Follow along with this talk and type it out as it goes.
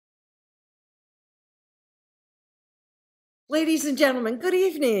Ladies and gentlemen, good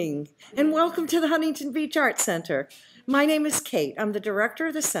evening, and welcome to the Huntington Beach Arts Center. My name is Kate. I'm the director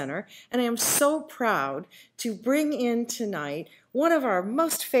of the center, and I am so proud to bring in tonight one of our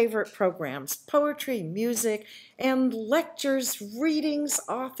most favorite programs, poetry, music, and lectures, readings,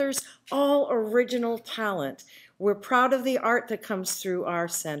 authors, all original talent. We're proud of the art that comes through our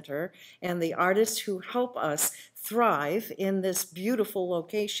center and the artists who help us thrive in this beautiful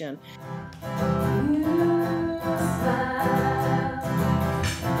location.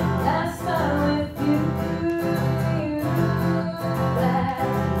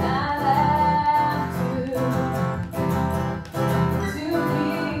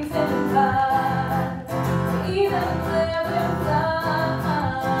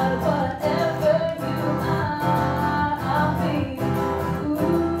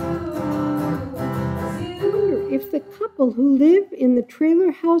 If the couple who live in the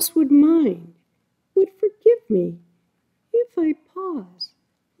trailer house would mind, would forgive me if I pause,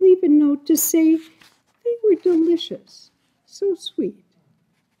 leave a note to say they were delicious, so sweet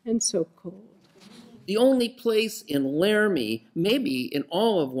and so cold. The only place in Laramie, maybe in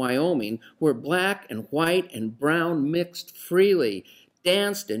all of Wyoming, where black and white and brown mixed freely,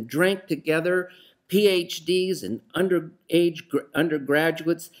 danced and drank together, PhDs and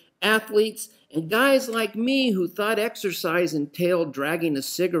undergraduates, athletes, and guys like me who thought exercise entailed dragging a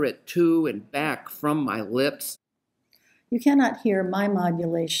cigarette to and back from my lips. You cannot hear my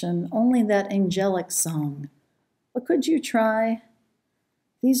modulation, only that angelic song. But could you try?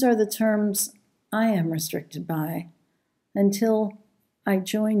 These are the terms I am restricted by, until I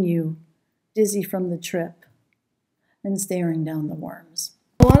join you, dizzy from the trip and staring down the worms.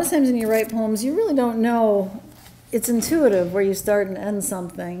 A lot of times when you write poems, you really don't know. It's intuitive where you start and end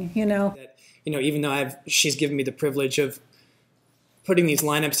something, you know. Even though she's given me the privilege of putting these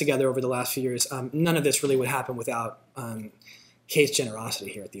lineups together over the last few years, none of this really would happen without Kate's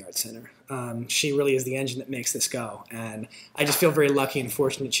generosity here at the Arts Center. She really is the engine that makes this go, and I just feel very lucky and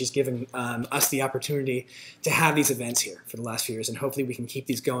fortunate she's given us the opportunity to have these events here for the last few years, and hopefully we can keep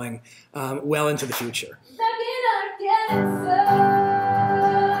these going well into the future.